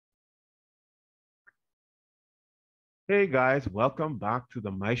Hey guys, welcome back to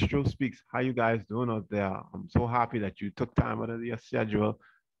the Maestro Speaks. How you guys doing out there? I'm so happy that you took time out of your schedule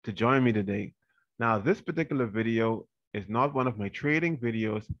to join me today. Now, this particular video is not one of my trading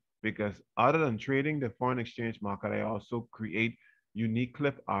videos because other than trading the foreign exchange market, I also create unique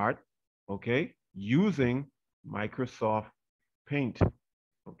clip art, okay, using Microsoft Paint,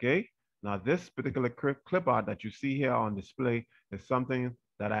 okay? Now, this particular clip art that you see here on display is something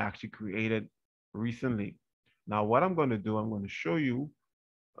that I actually created recently. Now, what I'm going to do, I'm going to show you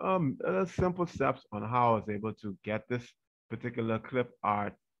simple steps on how I was able to get this particular clip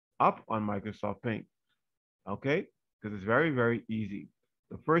art up on Microsoft Paint, okay? Because it's very, very easy.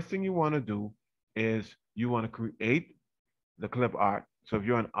 The first thing you want to do is you want to create the clip art. So if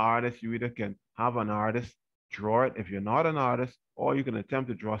you're an artist, you either can have an artist draw it if you're not an artist, or you can attempt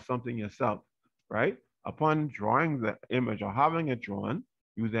to draw something yourself, right? Upon drawing the image or having it drawn,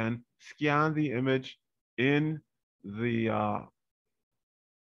 you then scan the image in the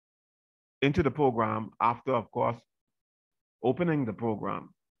into the program after, of course, opening the program.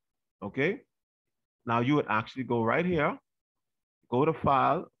 Okay. Now you would actually go right here, go to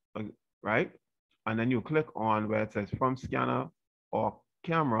File, right, and then you click on where it says From Scanner or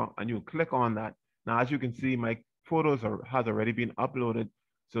Camera, and you click on that. Now, as you can see, my photos has already been uploaded,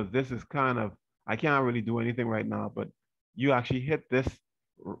 so this is kind of, I can't really do anything right now, but you actually hit this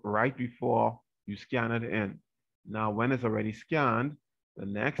right before you scan it in. Now, when it's already scanned, the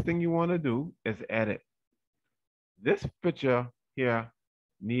next thing you want to do is edit. This picture here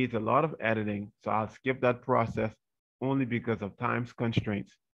needs a lot of editing, so I'll skip that process only because of time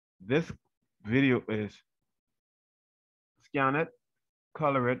constraints. This video is scan it,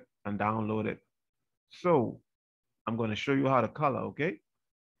 color it, and download it. So I'm going to show you how to color, okay?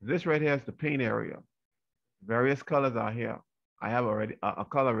 This right here is the paint area. Various colors are here. I have already a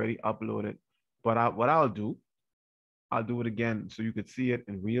color already uploaded, but what I'll do it again so you could see it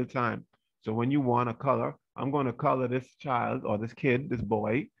in real time. So when you want a color, I'm going to color this child or this kid, this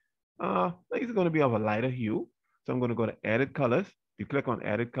boy. Like he's going to be of a lighter hue. So I'm going to go to Edit Colors. You click on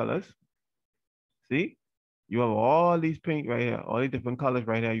Edit Colors. See, you have all these paint right here, all these different colors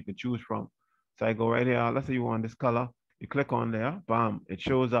right here you can choose from. So I go right here. Let's say you want this color. You click on there. Bam, it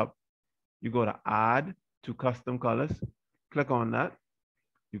shows up. You go to Add to Custom Colors. Click on that.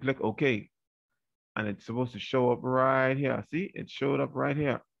 You click OK. And it's supposed to show up right here. See, it showed up right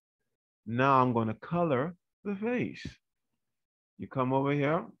here. Now I'm going to color the face. You come over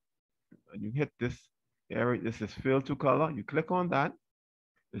here and you hit this area. This is fill to color. You click on that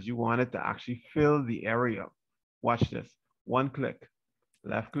because you want it to actually fill the area. Watch this. One click,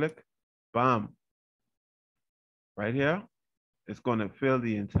 left click, bam. Right here, it's going to fill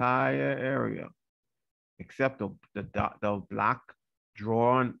the entire area except the black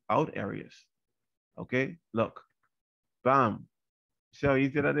drawn out areas. Okay, look, bam. See how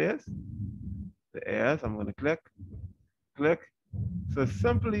easy that is? The airs, I'm going to click, click. So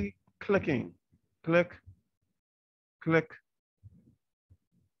simply clicking, click, click,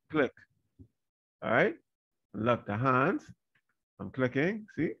 click. All right. Look, the hands, I'm clicking.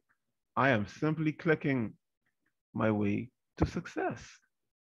 See, I am simply clicking my way to success.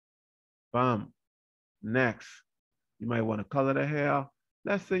 Bam. Next, you might want to color the hair.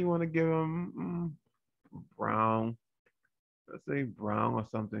 Let's say you want to give them brown. Let's say brown or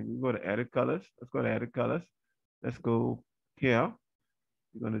something. You go to edit colors. Let's go to edit colors. Let's go here.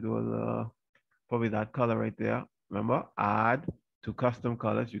 You're going to do probably that color right there. Remember, add to custom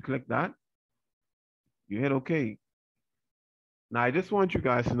colors. You click that. You hit OK. Now, I just want you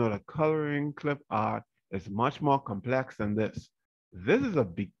guys to know that coloring clip art is much more complex than this. This is a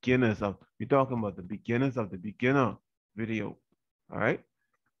we're talking about the beginners of the beginner video. All right.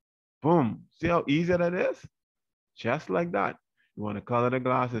 Boom. See how easy that is? Just like that. You want to color the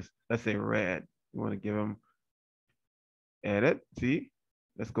glasses. Let's say red. You want to give them edit. See?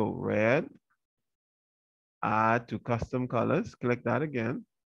 Let's go red. Add to custom colors. Click that again.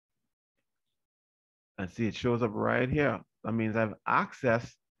 And see, it shows up right here. That means I have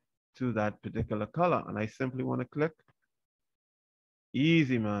access to that particular color. And I simply want to click.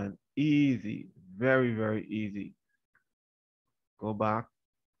 Easy, man. Easy. Very, very easy. Go back.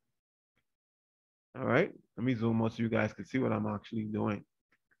 All right. Let me zoom out so you guys can see what I'm actually doing.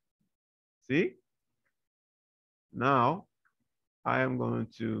 See? Now, I am going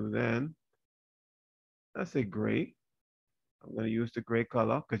to then, let's say gray. I'm going to use the gray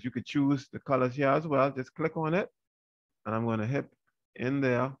color because you could choose the colors here as well. Just click on it. And I'm going to hit in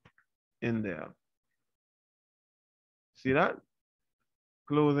there, in there. See that?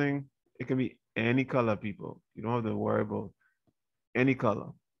 Clothing, it can be any color, people. You don't have to worry about any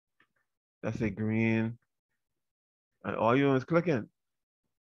color. Let's say green. And all you do is click in.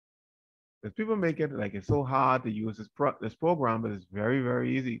 Because people make it like it's so hard to use this program, but it's very,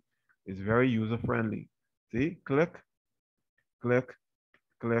 very easy. It's very user friendly. See, click, click,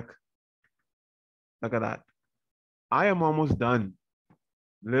 click. Look at that. I am almost done.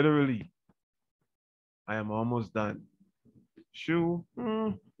 Literally, I am almost done. Shoe.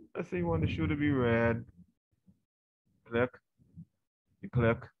 Let's say you want the shoe to be red. Click, you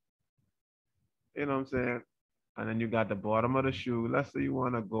click. You know what I'm saying? And then you got the bottom of the shoe. Let's say you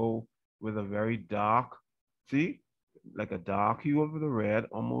want to go with a very dark, see, like a dark hue over the red,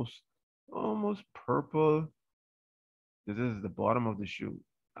 almost purple. This is the bottom of the shoe.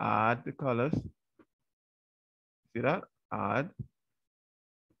 Add the colors. See that? Add,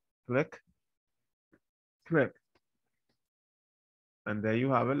 click, click, and there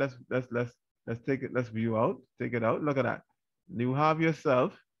you have it. Let's take it. Let's view out. Take it out. Look at that. You have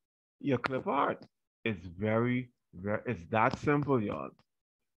yourself your clip art. It's it's that simple, y'all.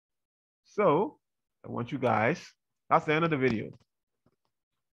 So I want you guys, that's the end of the video.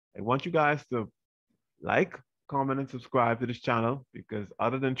 I want you guys to like, comment, and subscribe to this channel because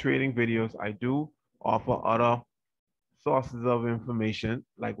other than trading videos, I do offer other sources of information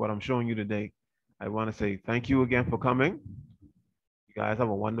like what I'm showing you today. I want to say thank you again for coming. You guys have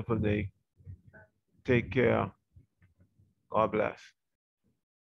a wonderful day. Take care. God bless.